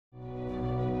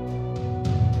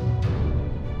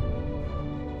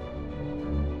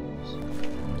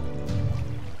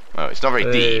Oh, it's not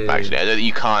very deep actually. I don't think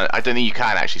you can't. I don't think you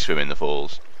can actually swim in the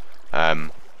falls. No,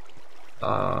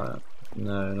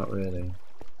 not really.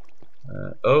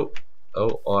 Oh,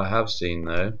 I have seen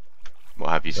though. What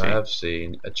have you I seen? have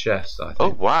seen a chest, I Oh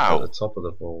think, at wow! the top of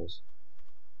the falls.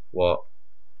 What?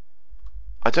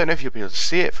 I don't know if you'll be able to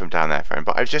see it from down there, friend,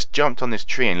 but I've just jumped on this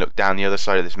tree and looked down the other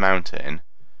side of this mountain,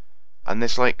 and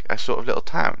there's like a sort of little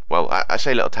town. Well, I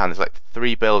say little town. There's like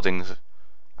 3 buildings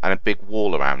and a big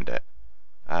wall around it.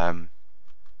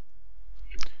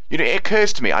 You know, it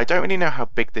occurs to me, I don't really know how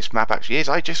big this map actually is.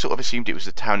 I just sort of assumed it was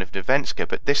the town of Nivenska,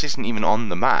 but this isn't even on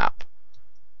the map.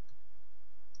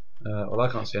 Well, I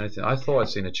can't see anything. I thought I'd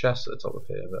seen a chest at the top of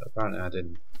here, but apparently I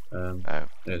didn't. Oh.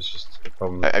 It was just a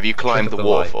problem. Have you The trick climbed of the light.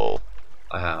 waterfall?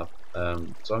 I have.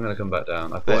 So I'm going to come back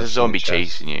down. I thought There's I'd a seen zombie chest.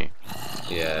 chasing you.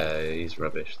 Yeah, he's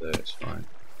rubbish though. It's fine.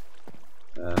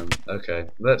 Okay,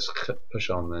 let's push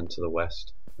on then to the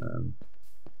west.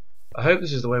 I hope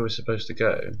this is the way we're supposed to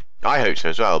go. I hope so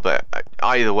as well, but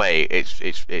either way,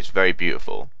 it's very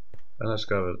beautiful. And let's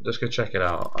go check it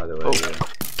out either way. Oh,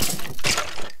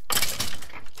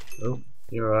 Oh,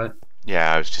 you're right.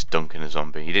 yeah, I was just dunking a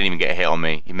zombie. He didn't even get a hit on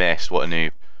me. He missed. What a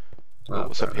noob. Oh,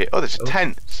 what's up here? Oh, there's a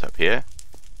tent up here.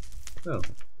 Oh.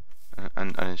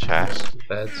 And a chest.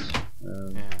 Beds.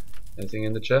 Yeah. Anything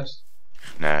in the chest?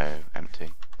 No, empty.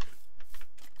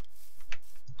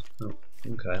 Oh,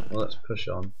 okay, well let's push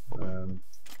on.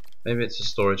 Maybe it's a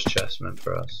storage chest meant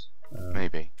for us.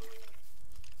 Maybe.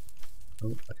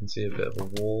 Oh, I can see a bit of a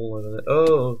wall over there.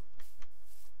 Oh!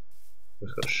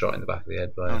 We've got a shot in the back of the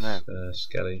head by a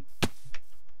skelly.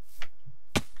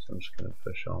 So I'm just going to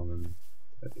push on and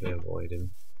hopefully avoid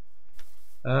him.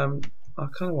 I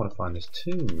kind of want to find this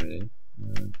tomb, really.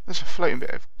 There's a floating bit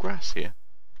of grass here.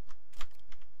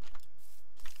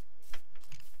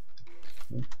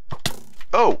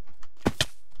 Oh!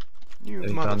 You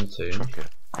mother trucker.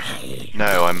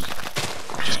 No, I'm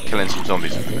just killing some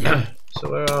zombies.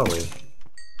 So where are we?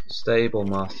 Stable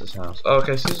master's house. Oh,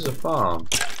 okay, so this is a farm.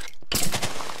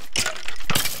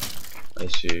 I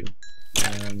assume.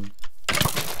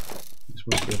 This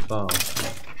must be a farm.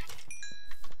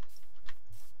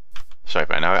 Sorry,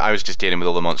 Brent. I was just dealing with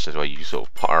all the monsters while you sort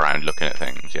of pot around looking at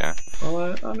things, yeah?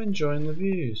 Oh, I'm enjoying the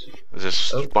views. There's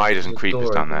spiders and creepers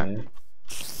down there.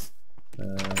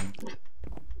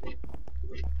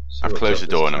 I've closed the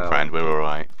door on them, friend. We're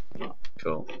alright.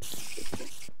 Cool.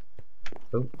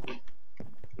 Oh.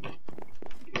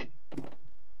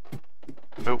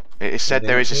 Oh, it said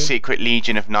there is a secret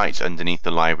legion of knights underneath the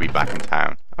library back in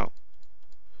town. Oh.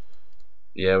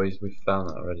 Yeah, we found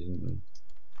that already, didn't we?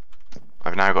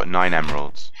 I've now got 9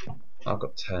 emeralds. I've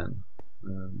got 10.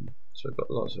 So we've got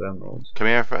lots of emeralds. Come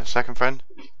here for a second, friend.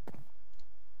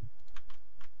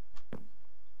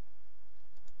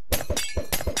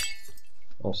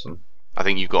 Awesome. I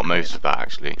think you've got most of that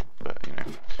actually, but you know,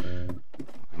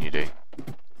 when you do.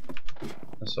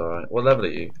 That's alright. What level are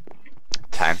you?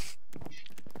 10.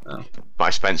 Oh. But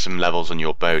I spent some levels on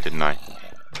your bow, didn't I?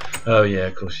 Oh yeah,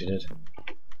 of course you did.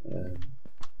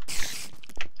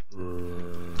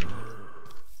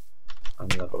 I'm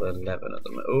level 11 at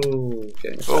the moment. Ooh,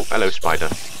 getting oh, hello spider.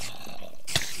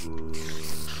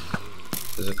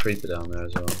 There's a creeper down there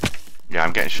as well. Yeah,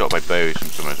 I'm getting shot by bows from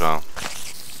someone as well.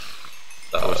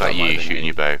 Or was that you shooting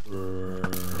your bow? Yeah,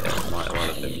 it might well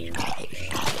have been you.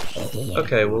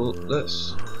 Okay, well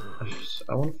let's.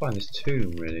 I want to find this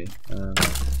tomb really. A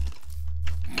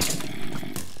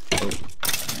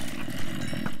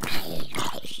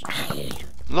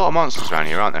lot of monsters around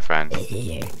here, aren't there, friend?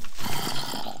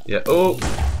 Yeah. Oh.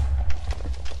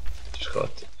 Just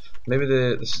got. Maybe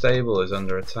the stable is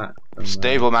under attack.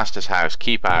 Stable master's house.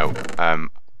 Keep out.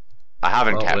 I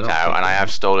haven't kept out, and I have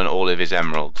stolen all of his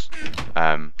emeralds.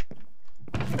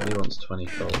 He wants 20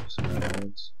 gold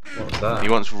emeralds. What's that? He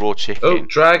wants raw chicken. Oh,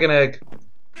 dragon egg.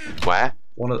 Where?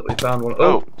 We found one.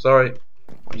 Oh, sorry.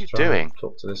 What are you doing?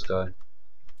 Talk to this guy.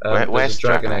 Where's the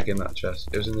dragon egg in that chest?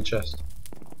 It was in the chest.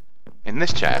 In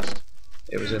this chest?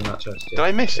 It was in that chest. Yeah. Did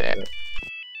I miss it?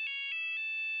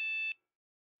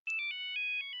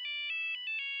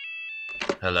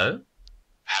 Hello?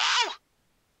 Hello?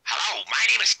 Hello, my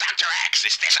name is Dr. X.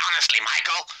 Is this honestly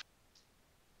Michael?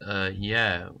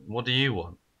 Yeah. What do you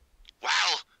want?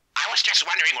 Well, I was just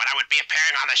wondering when I would be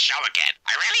appearing on the show again.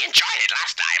 I really enjoyed it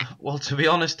last time. Well, to be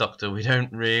honest, Doctor, we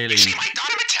don't really... You see, my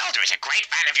daughter Matilda is a great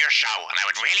fan of your show, and I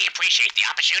would really appreciate the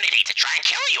opportunity to try and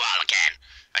kill you all again.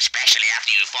 Especially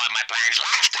after you foiled my plans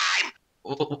last time.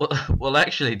 Well,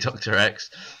 actually, Dr.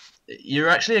 X, you're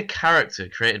actually a character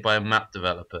created by a map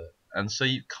developer, and so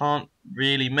you can't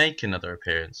really make another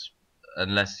appearance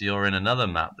unless you're in another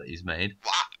map that he's made.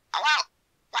 What?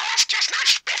 Well, that's just not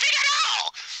spiffing at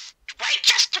all.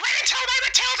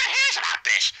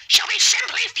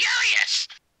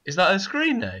 Is that her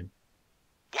screen name?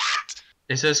 What?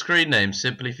 Is her screen name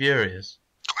Simply Furious?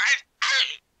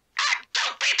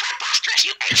 Don't be preposterous,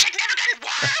 you insignificant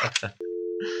worm!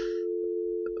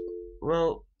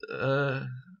 Well,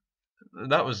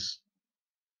 that was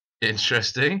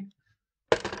interesting.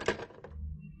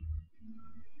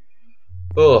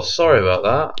 Oh, sorry about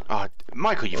that. Oh,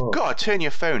 Michael, you've got to turn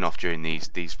your phone off during these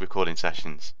recording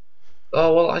sessions.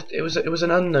 Oh well, it was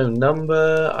an unknown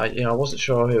number. I wasn't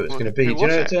sure who it was going to be. Who Do you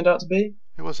know was who it? it turned out to be?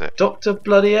 Who was it? Dr.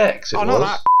 Bloody X. It Oh, was. not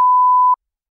that.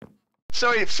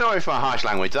 Sorry for harsh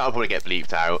language. That'll probably get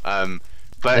bleeped out.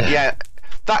 But yeah,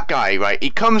 that guy, right? He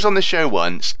comes on the show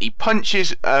once. He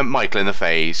punches Michael in the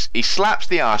face. He slaps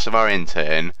the ass of our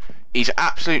intern. He's an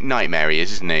absolute nightmare, he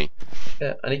is, isn't he?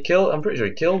 Yeah, and he killed. I'm pretty sure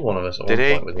he killed one of us at Did one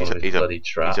he? point with one of his bloody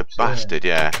traps. He's a bastard,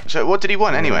 yeah. So what did he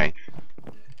want anyway?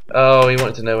 Oh, he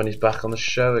wanted to know when he's back on the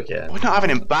show again. We're not having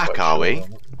him back, are we?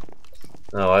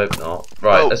 No, I hope not.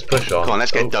 Right, let's push on. Come on,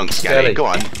 let's get dunked, Skelly. Skelly. Go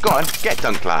on, get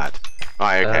dunked, lad.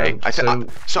 Right, okay.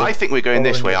 So I think we're going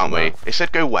this way, aren't we? It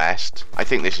said go west. I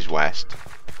think this is west.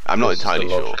 I'm not entirely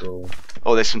sure.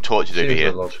 Oh, there's some torches over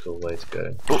here. The logical way to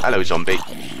go. Oh, hello, zombie.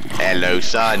 Hello,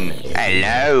 son.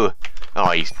 Hello. Oh,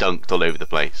 he's dunked all over the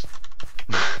place.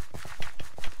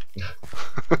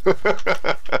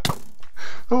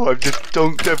 Oh, I've just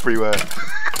dunked everywhere.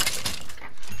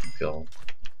 God.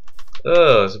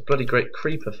 Oh, there's a bloody great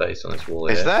creeper face on this wall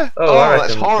here. Is there? Oh, I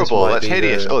that's reckon horrible. this might That's be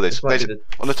hideous. the- Oh, this might be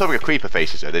on the topic of creeper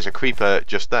faces, though, there's a creeper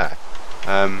just there.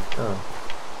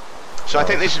 So I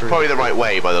think this is probably the right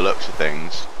way by the looks of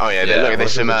things. Oh yeah, look,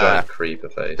 there's some giant creeper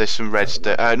face. there's some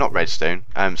redstone, not redstone,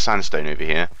 sandstone over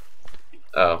here.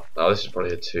 Oh, this is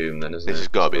probably a tomb then, isn't it? This has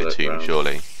got to be the tomb,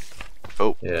 surely.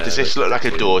 Oh, Yeah, does this look like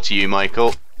a door to you,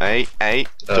 Michael? Hey,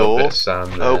 Oh, a door. bit of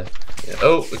sand there. Oh. Yeah.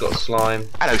 Oh, we got slime.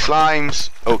 Hello, slimes.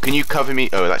 Oh, can you cover me?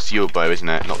 Oh, that's your bow, isn't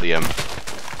it? Not the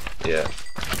Yeah.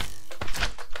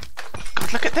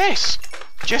 God, look at this!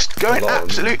 Just going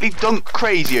absolutely dunk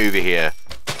crazy over here.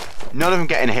 None of them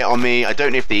getting hit on me. I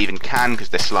don't know if they even can because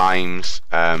they're slimes.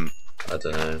 I don't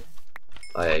know.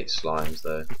 I ate slimes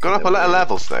though. Gone up a lot of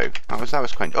levels though. That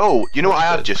was quite. Oh, you know what I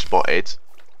have just spotted?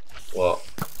 What?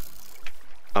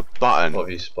 A button. What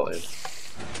have you spotted?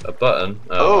 A button?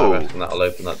 Oh. I reckon that'll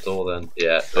open that door then.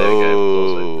 Yeah, there we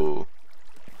go.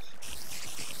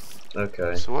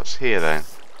 Okay. So what's here then?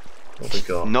 What we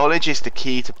got? Knowledge is the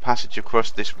key to passage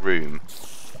across this room.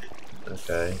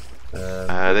 Okay.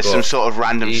 There's some sort of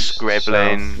random east,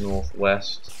 scribbling. South,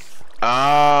 northwest.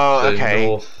 Oh, So okay.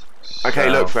 North, Okay,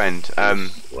 look, south, friend.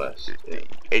 east, west. Yeah.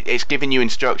 It's giving you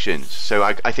instructions. So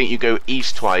I think you go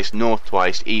east twice, north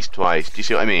twice, east twice. Do you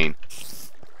see what I mean?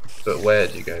 But where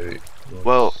do you go? North,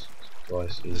 Well,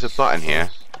 twice, there's a east, button here.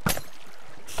 west.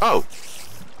 Oh,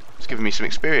 it's giving me some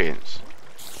experience.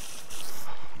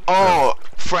 Oh,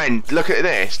 friend, look at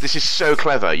this. This is so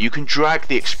clever. You can drag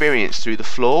the experience through the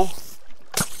floor.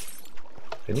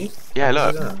 Can you? Yeah,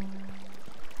 How do you look. do that?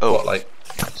 Oh, What, like,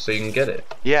 so you can get it?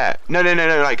 yeah. No,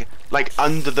 like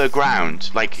under the ground.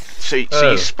 Like, so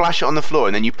Oh. you splash it on the floor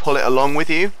and then you pull it along with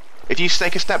you. If you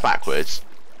take a step backwards,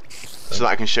 so that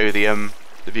I can show the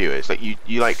viewers. Like you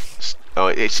like. Oh,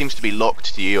 it seems to be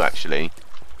locked to you actually.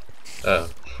 Oh.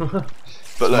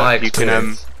 But My look, you can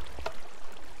experience.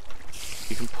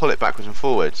 you can pull it backwards and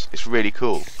forwards. It's really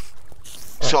cool.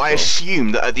 So I cool.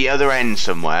 assume that at the other end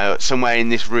somewhere in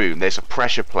this room, there's a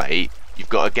pressure plate. You've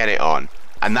got to get it on,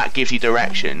 and that gives you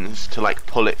directions to like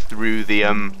pull it through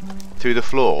the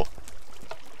floor.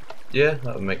 Yeah,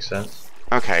 that would make sense.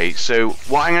 Okay, so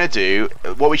what I'm gonna do,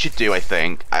 what we should do, I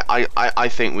think, I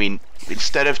think we,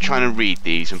 instead of trying to read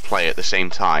these and play at the same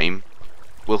time,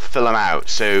 we'll fill them out.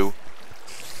 So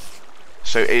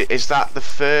is that the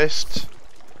first?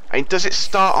 I mean, does it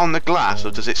start on the glass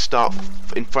or does it start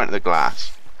in front of the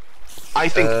glass? I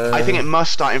think it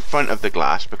must start in front of the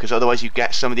glass because otherwise you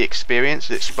get some of the experience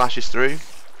that it splashes through.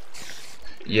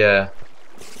 Yeah.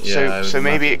 So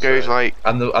maybe it goes like.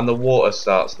 And the water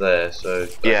starts there, so.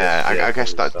 I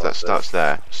guess that starts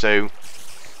there. So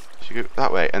should we go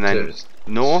that way and then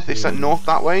north? Is that north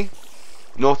that way?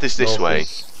 North is this way.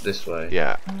 This way.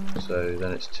 Yeah. So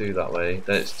then it's 2 that way.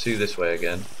 Then it's 2 this way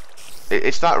again.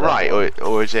 Is that right,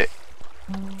 or is it?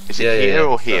 Is it here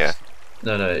or here?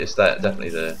 No, it's that definitely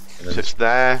there. And then, So it's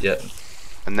there. yeah,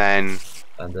 And then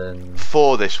and then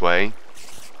 4 this way.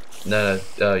 no.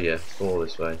 Oh yeah, 4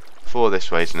 this way. 4 this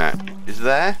way, isn't it? Is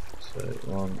there? So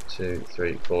 1, 2,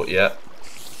 3, 4. Yeah.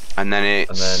 And then And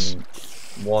it's then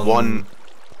 1. 1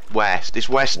 west. Is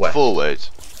west forward?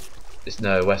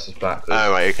 West is backwards.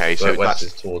 Oh right, okay. So west that's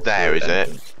is towards there, the is it?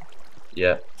 entrance.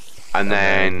 Yeah. And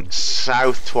then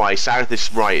south twice. South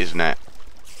is right, isn't it?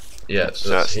 Yeah. So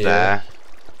that's here. there.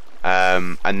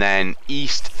 and then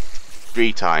east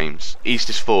 3 times. East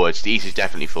is forwards. The east is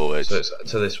definitely forwards. So it's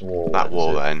to this wall. That then,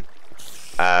 wall is it?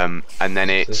 then. And then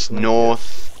Is it's this one?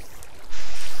 north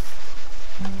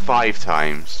 5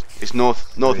 times. It's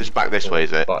north is back this way,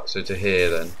 is it? So to here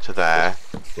then. To there.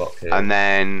 Block here. And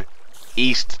then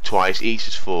east twice. East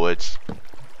is forwards.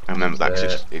 I remember that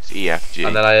 'cause it's E, F, G.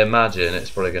 And then I imagine it's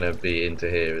probably going to be into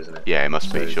here, isn't it? Yeah, it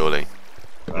must be, surely.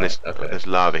 And there's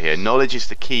lava here. Knowledge is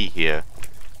the key here.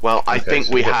 Well, I think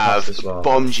so we we get past have this lava.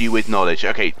 bombed you with knowledge.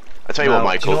 Okay, I'll tell you what, Now,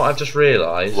 Michael. do you know what I've just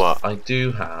realised? What? I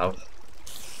do have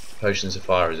potions of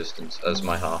fire resistance as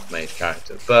my half-mage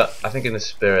character, but I think in the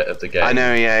spirit of the game, I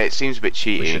know, yeah, it seems a bit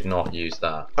we cheaty. should not use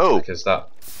that. Oh. Because that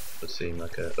would seem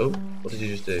like a... Oh, what did you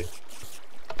just do?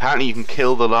 Apparently you can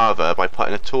kill the lava by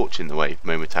putting a torch in the way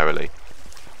momentarily.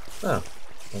 Oh,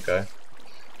 okay.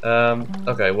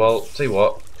 Okay, well, tell you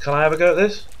what, can I have a go at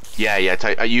this? Yeah,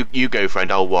 you go,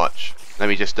 friend, I'll watch. Let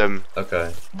me just,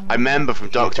 Okay. I remember from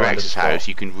If you Dr. find a X's spot. house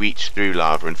you can reach through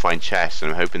lava and find chests,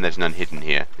 and I'm hoping there's none hidden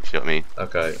here, if you know what I mean.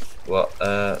 Okay, well,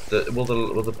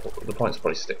 the points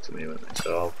probably stick to me, won't they?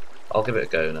 So I'll give it a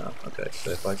go now. Okay,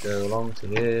 so if I go along to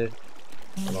here,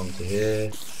 along to here,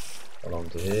 along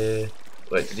to here.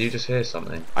 Wait, did you just hear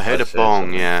something? I heard a just heard bong,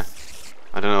 something. yeah.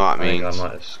 I don't know what that I think means. I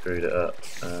might have screwed it up,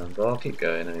 but I'll keep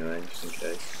going anyway, just in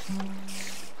case.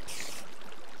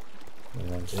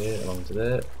 Along to here, along to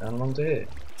there, and along to here.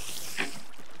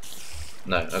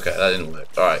 No, okay, that didn't work.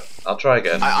 Alright, I'll try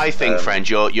again. I think, friend,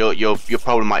 your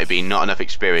problem might have been not enough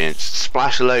experience.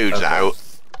 Splash loads Okay. out,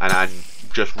 and then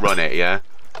just run it, yeah?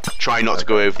 Try not to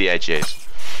go over the edges.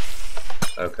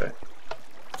 Okay.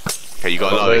 Okay, you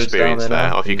got a I've lot of loads experience down there.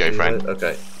 now. Off you Can go, see friend. that?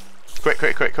 Okay. Quick.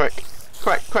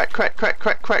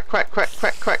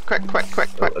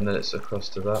 Oh, and then it's across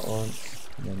to that one,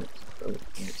 and then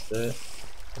it's there,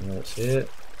 and then it's here,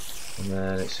 and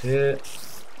then it's here,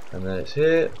 and then it's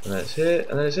here, and then it's here,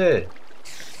 and then it's here.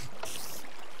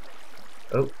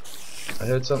 Oh, I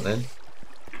heard something.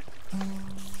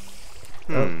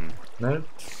 Hmm. No?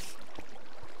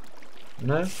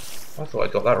 No? I thought I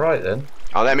got that right then.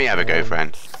 Oh, let me have a go,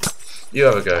 friend. You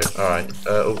have a go. Alright.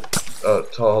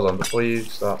 Hold on. Before you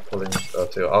start pulling,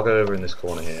 I'll go over in this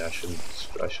corner here. I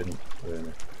shouldn't ruin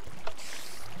it.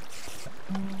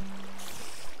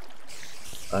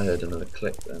 I heard another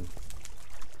click then.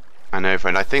 I know,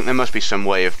 friend. I think there must be some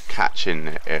way of catching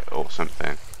it or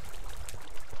something.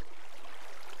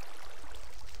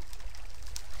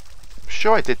 I'm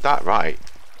sure I did that right.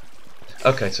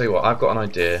 Okay, tell you what. I've got an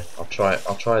idea. I'll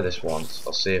try this once.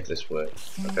 I'll see if this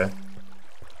works. Okay.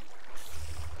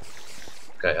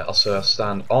 Okay. I'll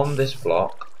stand on this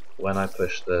block when I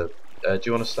push the. Do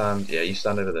you want to stand? Yeah, you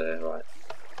stand over there. Right.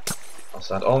 I'll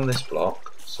stand on this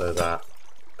block so that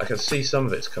I can see some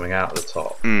of it's coming out of the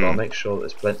top. But I'll make sure that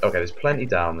there's plenty. Okay, there's plenty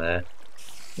down there.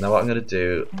 Now what I'm going to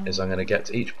do is I'm going to get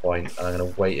to each point and I'm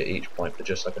going to wait at each point for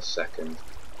just like a second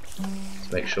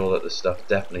to make sure that the stuff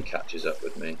definitely catches up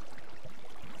with me.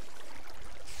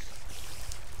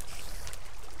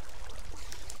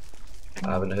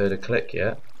 I haven't heard a click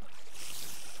yet.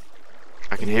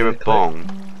 I can hear a click.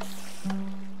 bong.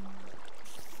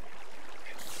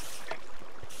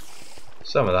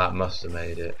 Some of that must have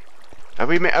made it. Are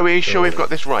we sure we've got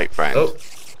this right, friend? Oh,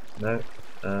 no.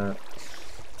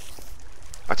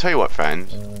 I'll tell you what, friend.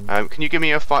 Can you give me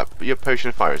your potion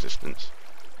of fire resistance?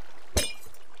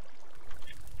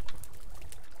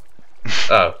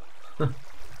 Oh.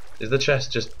 Is the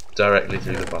chest just directly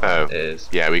through the bottom? Oh. It is.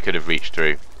 Yeah, we could have reached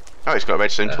through. Oh, it's got a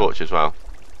redstone torch as well.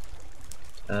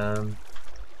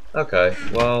 Okay,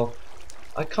 well,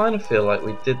 I kind of feel like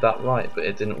we did that right, but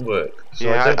it didn't work. So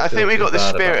Yeah, I feel think we too got the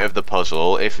bad spirit about of the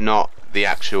puzzle, if not the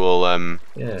actual.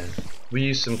 Yeah, we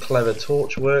used some clever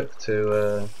torch work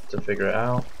to figure it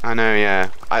out. I know, yeah.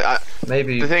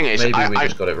 Maybe The thing is, maybe we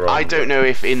just got it wrong. I don't know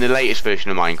if in the latest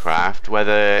version of Minecraft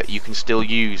whether you can still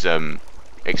use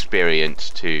experience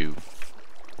to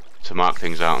mark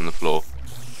things out on the floor.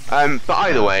 But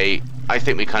either way, I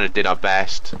think we kind of did our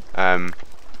best.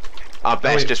 Our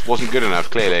best just wasn't good enough,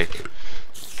 clearly.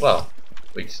 Well,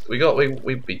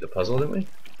 we beat the puzzle, didn't we?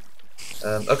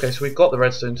 Okay, so we've got the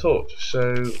redstone torch.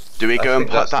 So Do we go and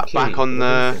put that back on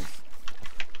the? beacon.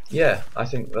 Yeah, I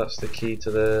think that's the key to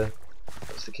the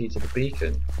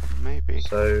beacon. Maybe.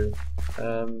 So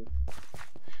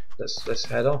let's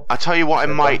head on. I tell you what, I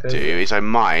Head might back do over. is I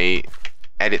might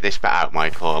edit this bit out,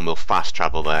 Michael, and we'll fast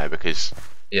travel there because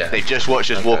Yeah. they've just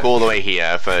watched us walk all the way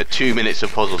here for 2 minutes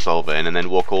of puzzle solving and then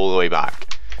walk all the way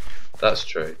back. That's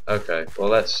true. Okay. Well,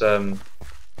 let's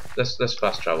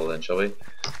fast travel then, shall we?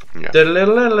 Yeah.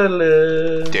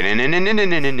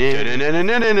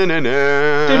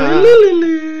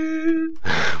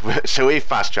 So we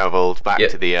fast travelled back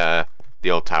Yep. to the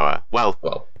old tower. Well,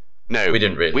 no, we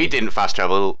didn't really. We didn't fast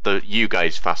travel. You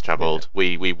guys fast travelled.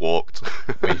 Yeah. We walked.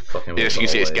 We fucking walked As you the can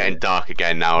see, whole it's way, getting yeah. dark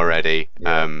again now already.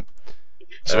 Yeah.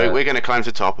 So we're going to climb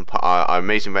to the top and put our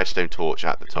amazing redstone torch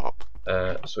at the top.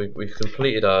 So we've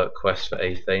completed our quest for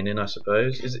Athanin, I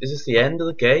suppose. Is this the end of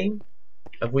the game?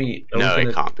 Have we? No,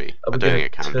 it can't be. I don't think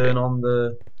it can turn be. on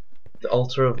the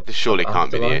altar of? This surely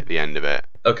can't be afterlife? the end of it.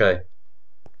 Okay.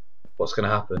 What's gonna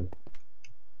happen?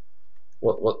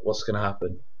 What's gonna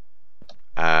happen?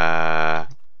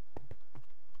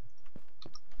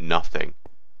 Nothing.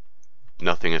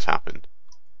 Nothing has happened.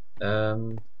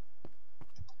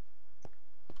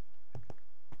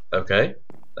 Okay.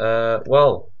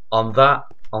 Well, on that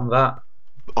On that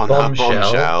bombshell,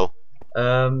 bombshell,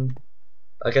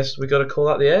 I guess we got to call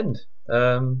that the end.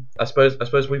 I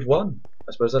suppose we've won.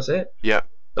 I suppose that's it. yep,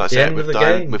 that's the it. end We've of the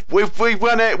done. game. We've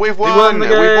won it. We've We won. won the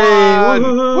game. We've won.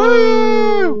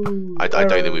 Woohoo! Woo! I don't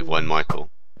think we've won, Michael.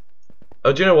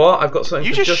 Oh, do you know what? I've got something.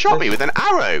 You for just shot me this. with an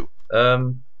arrow.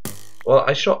 Well,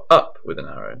 I shot up with an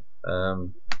arrow.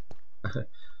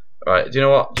 Right. Do you know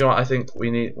what? I think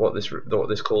we need what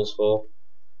this calls for.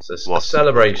 It's a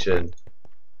celebration.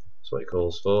 That's what it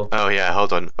calls for. Oh yeah,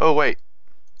 hold on. Oh wait.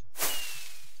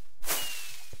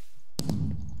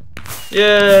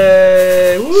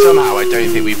 Yay! Woo! Somehow I don't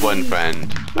think we've won,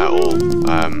 friend, at all.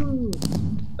 My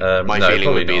no,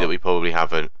 feeling would be not. that we probably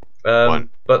haven't won.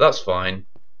 But that's fine.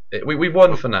 We've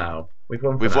won for now. We've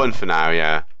won for now.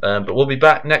 Yeah. But we'll be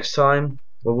back next time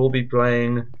where we'll be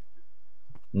playing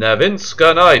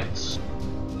Nivenska Nights.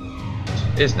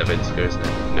 It is Nivenska, isn't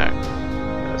it? No.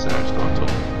 No, it's not.